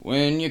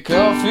When your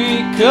coffee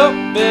cup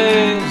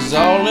is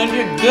all in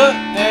your gut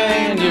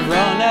and you've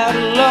run out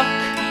of luck,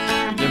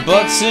 your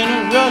butt's in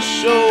a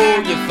rush,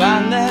 oh, you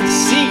find that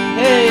seat,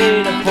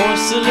 hey, the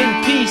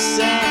porcelain piece,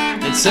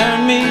 and it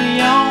turned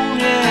me on,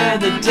 yeah,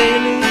 the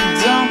daily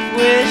dump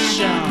with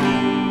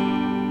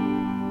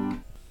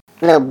Sean.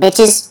 Little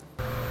bitches.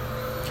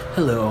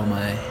 Hello, all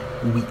my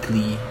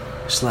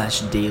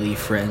weekly/daily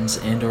friends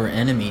and or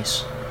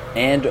enemies.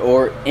 And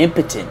or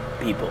impotent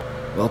people.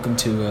 Welcome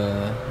to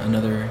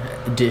another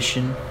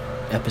edition,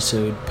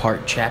 episode,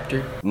 part,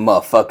 chapter.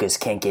 Motherfuckers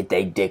can't get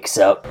their dicks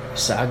up.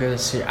 Saga,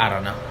 I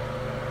don't know.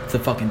 It's the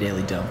fucking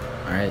daily dump,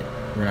 alright?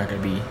 We're not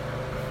gonna be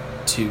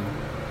too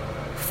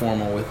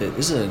formal with it.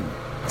 This is a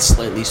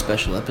slightly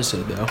special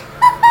episode, though.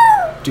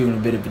 Doing a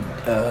bit of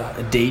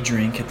a day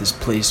drink at this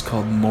place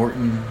called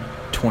Morton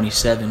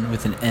 27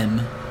 with an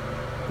M,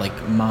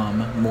 like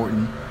Mom,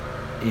 Morton,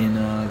 in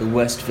the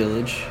West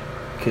Village.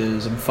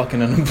 Because I'm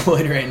fucking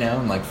unemployed right now.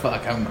 I'm like,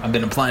 fuck, I've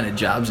been applying to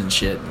jobs and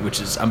shit,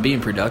 which is, I'm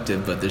being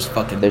productive, but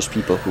there's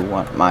people who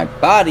want my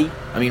body.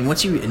 I mean,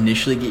 once you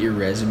initially get your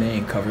resume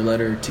and cover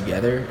letter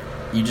together,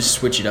 you just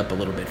switch it up a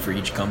little bit for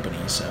each company,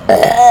 so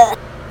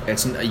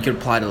it's, you can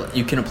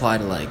apply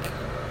to like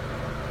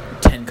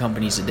 10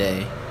 companies a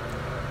day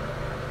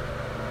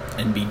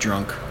and be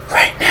drunk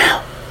Right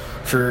now.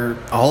 for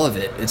all of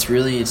it. It's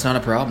not a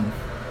problem,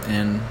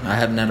 and I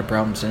haven't had a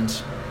problem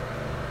since.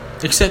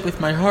 Except with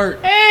my heart.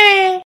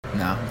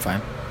 Nah, I'm fine.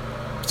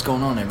 What's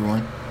going on,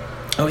 everyone?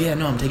 Oh yeah,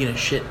 no, I'm taking a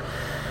shit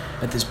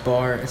at this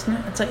bar. It's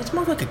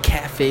more like a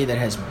cafe that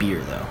has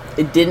beer, though.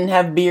 It didn't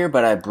have beer,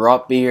 but I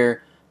brought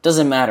beer.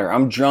 Doesn't matter.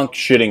 I'm drunk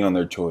shitting on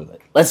their toilet.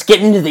 Let's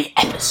get into the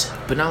episode.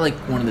 But not like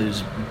one of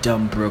those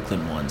dumb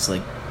Brooklyn ones,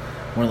 like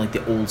one of like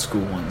the old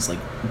school ones, like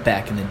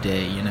back in the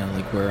day, you know,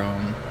 like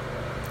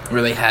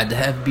where they had to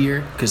have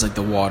beer because like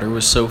the water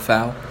was so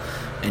foul,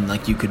 and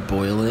like you could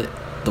boil it,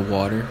 the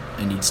water,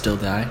 and you'd still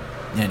die.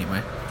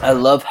 Anyway. I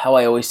love how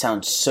I always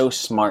sound so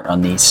smart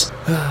on these.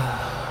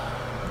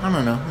 I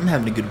don't know. I'm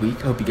having a good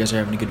week. I hope you guys are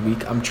having a good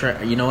week. I'm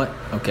trying. You know what?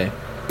 Okay.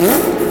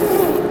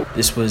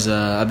 This was.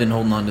 I've been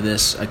holding on to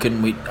this. I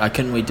couldn't wait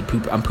to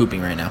poop. I'm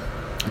pooping right now.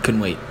 I couldn't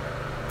wait.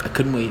 I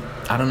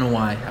don't know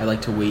why. I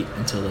like to wait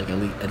until like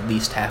at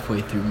least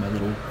halfway through my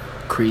little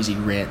crazy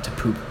rant to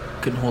poop.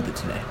 Couldn't hold it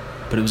today,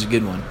 but it was a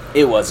good one.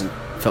 It wasn't.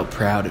 It felt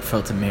proud. It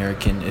felt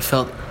American. It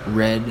felt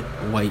red,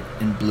 white,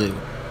 and blue.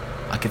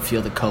 I could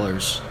feel the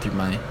colors through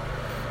my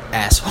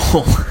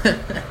asshole.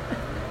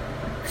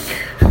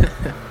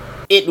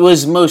 It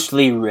was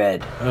mostly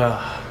red.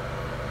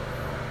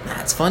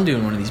 It's fun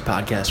doing one of these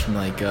podcasts from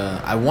like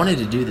I wanted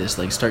to do this,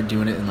 like start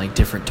doing it in like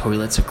different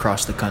toilets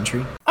across the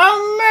country.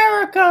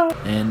 America!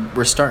 And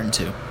we're starting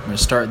to. I'm gonna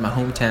start in my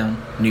hometown,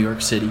 New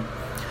York City.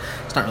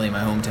 It's not really my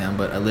hometown,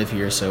 but I live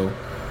here, so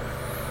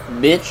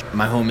Bitch.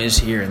 my home is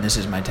here and this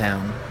is my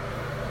town.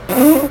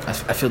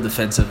 I feel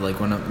defensive like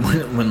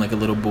when like a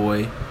little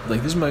boy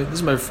like this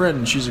is my friend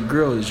and she's a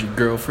girl. Is your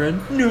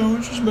girlfriend? No,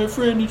 she's my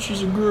friend and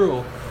she's a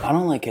girl. I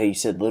don't like how you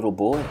said little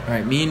boy.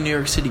 Alright, me in New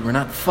York City, we're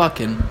not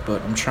fucking,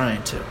 but I'm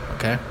trying to,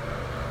 okay?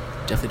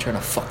 Definitely trying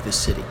to fuck this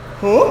city.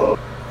 Huh?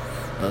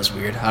 That was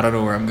weird. I don't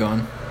know where I'm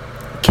going.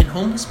 Can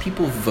homeless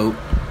people vote?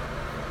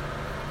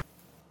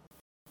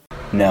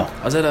 No.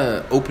 I was at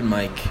a open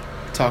mic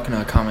talking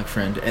to a comic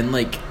friend, and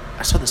like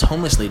I saw this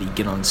homeless lady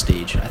get on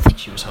stage. I think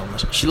she was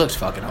homeless. She looked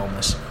fucking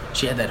homeless.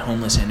 She had that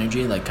homeless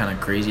energy, like kind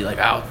of crazy, like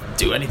I'll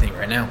do anything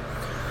right now.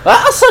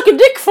 I'll suck a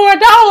dick for $1.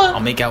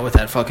 I'll make out with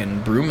that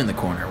fucking broom in the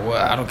corner. Well,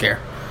 I don't care.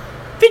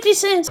 50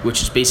 cents.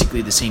 Which is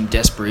basically the same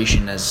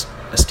desperation as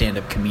a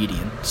stand-up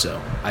comedian, so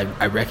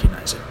I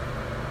recognize it.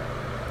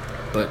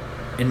 But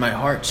in my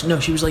heart, no,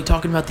 she was like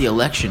talking about the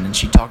election, and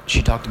she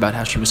talked about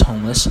how she was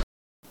homeless.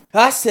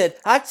 I said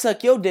I'd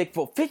suck your dick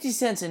for 50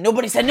 cents and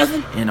nobody said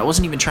nothing. And I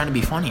wasn't even trying to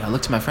be funny. I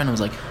looked at my friend and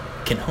was like,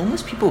 can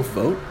homeless people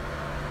vote?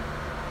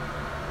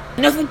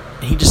 Nothing.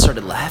 And he just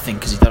started laughing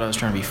because he thought I was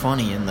trying to be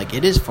funny. And like,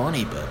 it is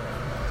funny, but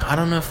I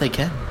don't know if they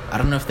can. I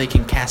don't know if they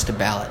can cast a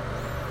ballot.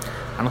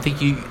 I don't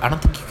think you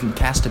can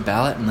cast a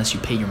ballot unless you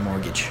pay your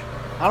mortgage.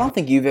 I don't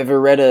think you've ever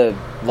read a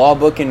law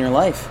book in your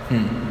life.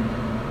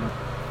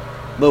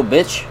 Little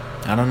bitch.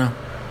 I don't know.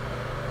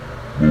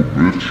 Little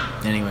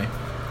bitch. Anyway,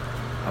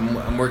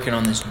 I'm working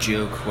on this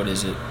joke. What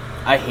is it?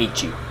 I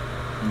hate you.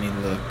 Let me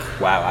look.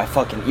 Wow,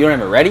 you don't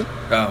have it ready?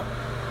 Oh.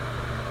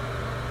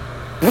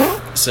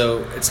 So,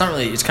 it's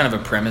kind of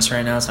a premise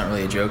right now. It's not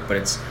really a joke, but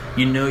it's,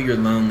 you know you're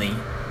lonely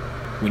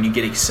when you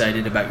get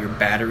excited about your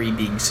battery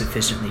being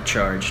sufficiently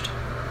charged.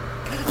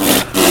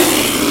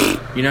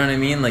 You know what I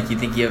mean? Like, you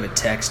think you have a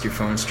text, your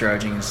phone's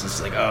charging, and it's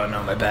just like, oh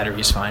no, my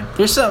battery's fine.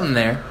 There's something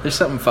there. There's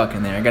something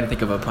fucking there. I gotta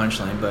think of a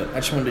punchline, but I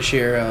just wanted to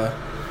share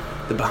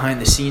the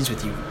behind the scenes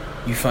with you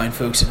fine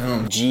folks at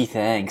home. Gee,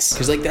 thanks.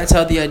 Because, like, that's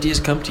how the ideas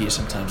come to you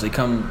sometimes.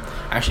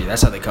 Actually,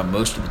 that's how they come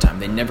most of the time.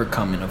 They never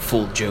come in a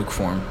full joke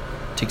form.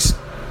 It takes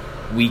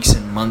weeks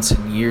and months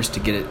and years to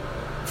get it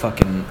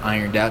fucking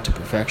ironed out to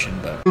perfection,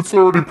 but It's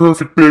already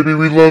perfect, baby.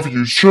 We love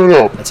you. Shut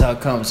up. that's how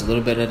it comes, a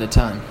little bit at a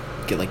time.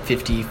 make it like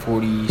 50,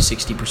 40,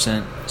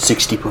 60%.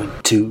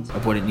 60.2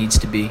 of what it needs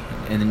to be,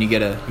 and then you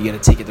gotta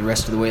take it the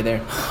rest of the way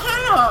there.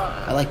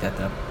 I like that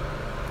though.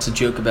 It's a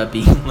joke about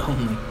being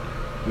lonely,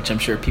 which I'm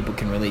sure people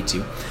can relate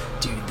to.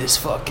 Dude, this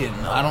fucking...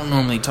 I don't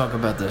normally talk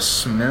about the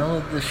smell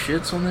of the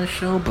shits on this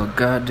show, but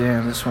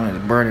goddamn, this one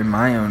is burning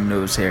my own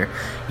nose hair.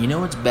 You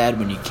know it's bad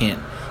when you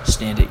can't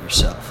stand it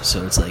yourself,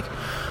 so it's like,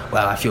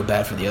 wow, I feel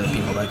bad for the other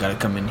people that gotta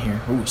come in here.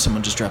 Ooh,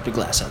 someone just dropped a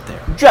glass out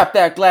there. Drop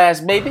that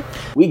glass, baby.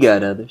 We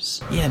got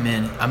others. Yeah,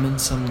 man, I'm in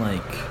some,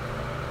 like,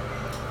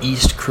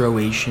 East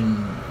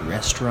Croatian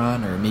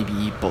restaurant, or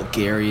maybe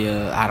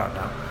Bulgaria, I don't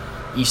know.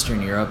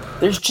 Eastern Europe.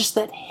 There's just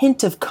that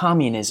hint of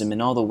communism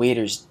in all the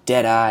waiters'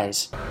 dead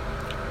eyes.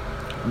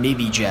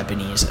 Maybe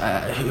Japanese.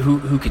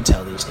 Who can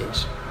tell these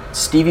days?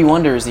 Stevie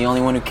Wonder is the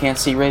only one who can't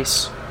see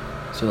race.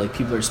 So, like,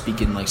 people are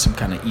speaking, like, some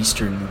kind of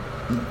Eastern...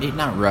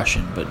 Not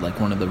Russian, but, like,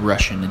 one of the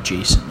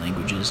Russian-adjacent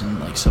languages, and,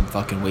 like, some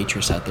fucking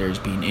waitress out there is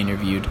being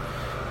interviewed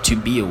to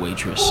be a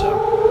waitress, so...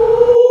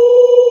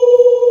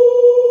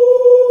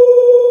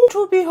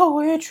 To be a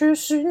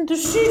waitress in the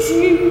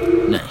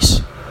city.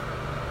 Nice.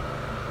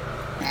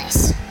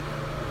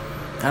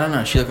 I don't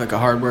know, she looked like a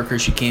hard worker.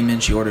 She came in,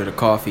 she ordered a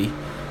coffee,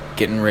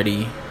 getting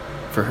ready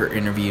for her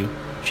interview.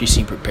 She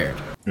seemed prepared.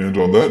 And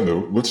on that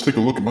note, let's take a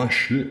look at my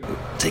shit.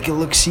 Take a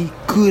look, see?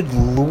 Good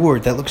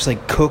lord, that looks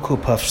like Cocoa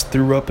Puffs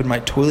threw up in my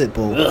toilet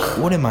bowl. Ugh.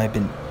 What have I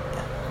been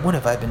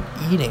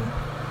eating?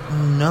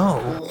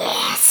 No.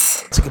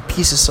 Yes. It's like a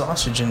piece of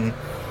sausage and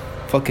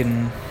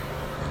fucking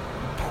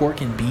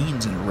pork and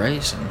beans and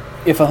rice and...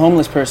 If a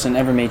homeless person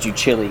ever made you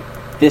chili,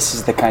 this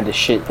is the kind of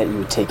shit that you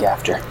would take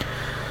after.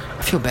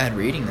 I feel bad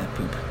reading that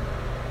poop.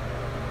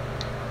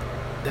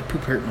 That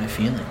poop hurt my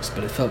feelings,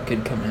 but it felt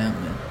good coming out,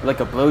 man. Like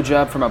a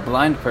blowjob from a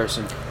blind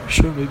person.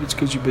 Sure, maybe it's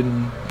because you've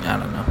been... I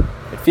don't know.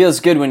 It feels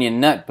good when you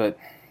nut, but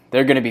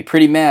they're gonna be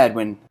pretty mad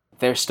when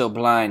they're still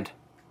blind.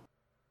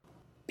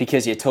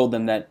 Because you told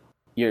them that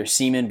your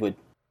semen would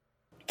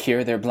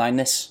cure their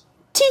blindness.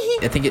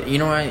 I think it... You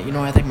know why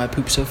I think my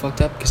poop's so fucked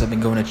up? Because I've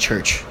been going to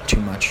church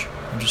too much.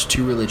 I'm just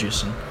too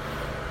religious, and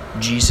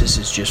Jesus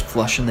is just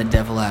flushing the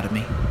devil out of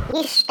me.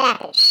 You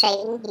stop it,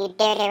 Satan, you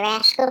dirty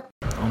rascal.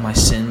 All my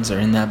sins are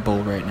in that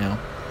bowl right now.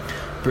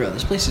 Bro,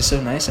 this place is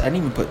so nice. I didn't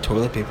even put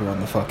toilet paper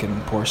on the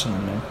fucking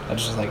porcelain, man. I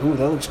just was like, ooh,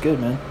 that looks good,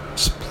 man.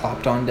 Just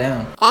plopped on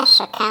down. That's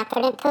a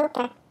confident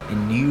pooper.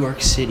 In New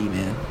York City,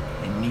 man.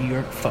 In New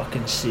York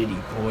fucking City,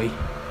 boy.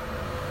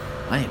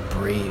 I am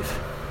brave.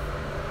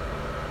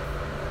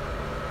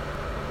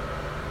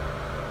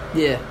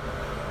 Yeah.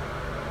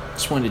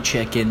 Just wanted to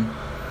check in.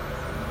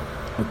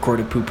 Record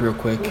a poop real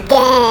quick.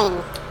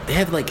 Dang. They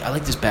have, like, I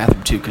like this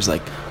bathroom too, because,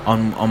 like,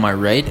 on my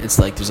right, it's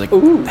like there's like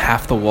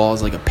half the wall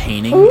is like a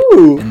painting.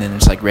 Ooh. And then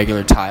it's like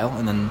regular tile,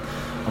 and then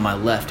on my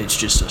left it's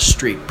just a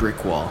straight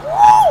brick wall.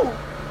 Ooh.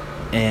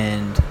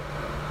 And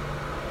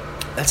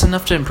that's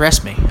enough to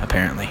impress me,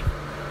 apparently.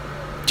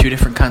 2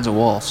 different kinds of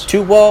walls.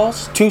 2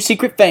 walls, 2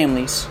 secret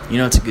families. You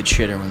know it's a good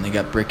shitter when they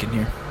got brick in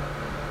here.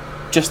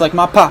 Just like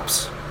my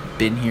pops.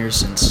 Been here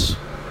since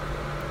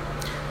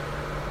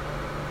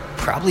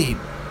probably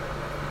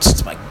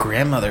since my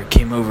grandmother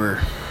came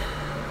over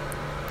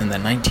in the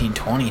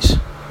 1920s.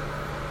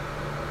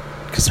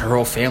 Because her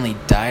whole family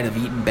died of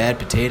eating bad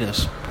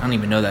potatoes. I don't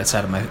even know that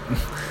side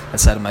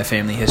of my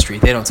family history.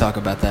 They don't talk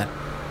about that.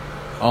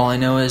 All I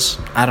know is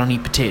I don't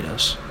eat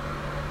potatoes,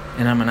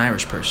 and I'm an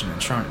Irish person.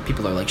 And Sean,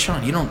 people are like,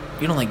 Sean, you don't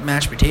like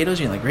mashed potatoes?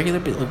 You like regular?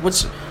 Like,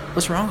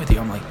 what's wrong with you?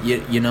 I'm like,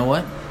 you know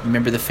what?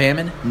 Remember the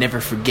famine?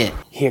 Never forget.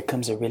 Here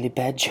comes a really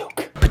bad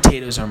joke.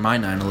 Potatoes are my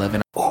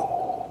 9/11.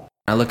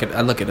 I look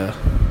at a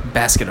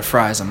basket of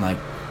fries. I'm like,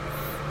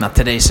 not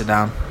today,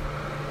 Saddam.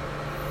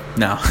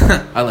 No,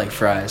 I like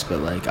fries, but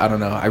like I don't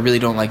know. I really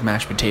don't like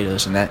mashed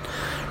potatoes, and that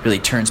really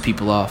turns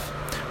people off.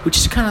 Which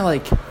is kind of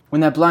like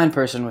when that blind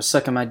person was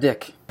sucking my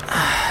dick.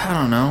 I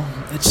don't know.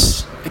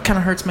 It kind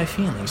of hurts my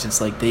feelings. It's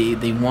like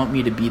they want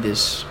me to be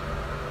this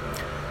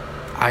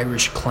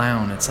Irish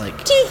clown. It's like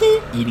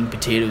eating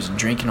potatoes and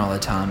drinking all the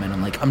time, and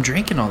I'm like, I'm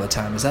drinking all the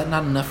time. Is that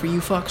not enough for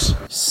you fucks?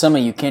 Some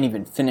of you can't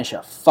even finish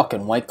a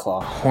fucking White Claw.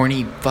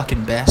 Horny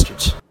fucking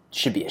bastards.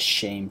 Should be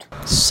ashamed.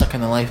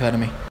 Sucking the life out of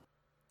me.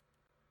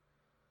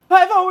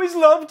 I've always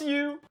loved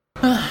you.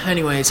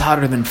 Anyway, it's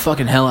hotter than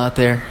fucking hell out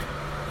there,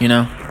 you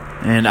know?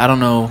 And I don't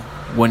know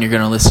when you're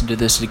gonna listen to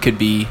this. It could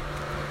be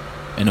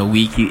in a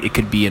week, it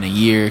could be in a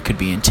year, it could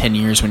be in 10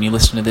 years when you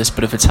listen to this.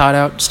 But if it's hot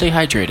out, stay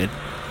hydrated.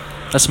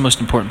 That's the most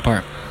important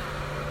part.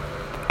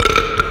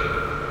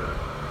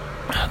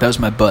 That was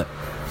my butt.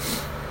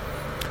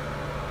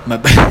 My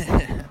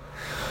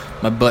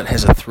butt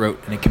has a throat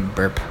and it can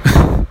burp.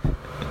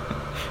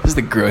 This is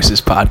the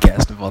grossest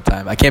podcast of all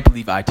time. I can't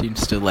believe iTunes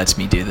still lets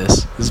me do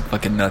this. This is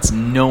fucking nuts.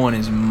 No one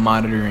is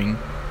monitoring.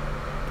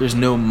 There's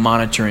no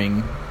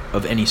monitoring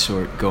of any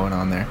sort going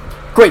on there.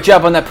 Great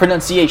job on that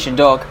pronunciation,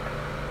 dog.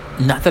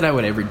 Not that I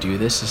would ever do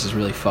this. This is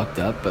really fucked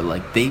up. But,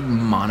 like, they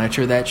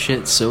monitor that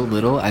shit so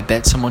little. I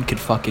bet someone could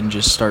fucking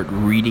just start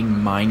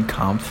reading Mein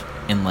Kampf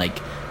in, like,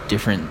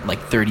 different, like,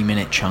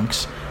 30-minute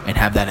chunks and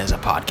have that as a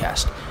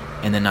podcast.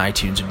 And then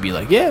iTunes would be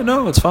like, yeah,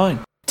 no, it's fine.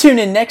 Tune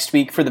in next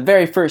week for the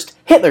very first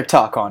Hitler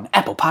Talk on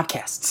Apple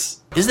Podcasts.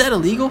 Is that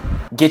illegal?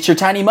 Get your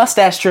tiny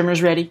mustache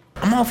trimmers ready.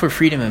 I'm all for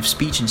freedom of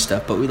speech and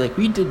stuff, but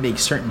we did make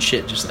certain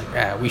shit just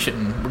like, we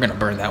shouldn't, we're gonna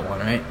burn that one,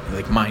 right?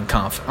 Like Mein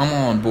Kampf. I'm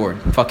all on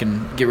board.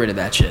 Fucking get rid of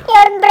that shit.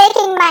 You're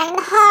breaking my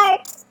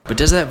heart. But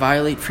does that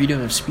violate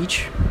freedom of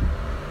speech?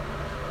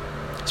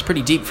 It's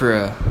pretty deep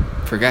for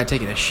a guy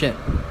taking a shit.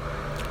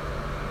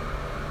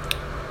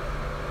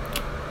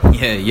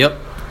 Yeah, yep.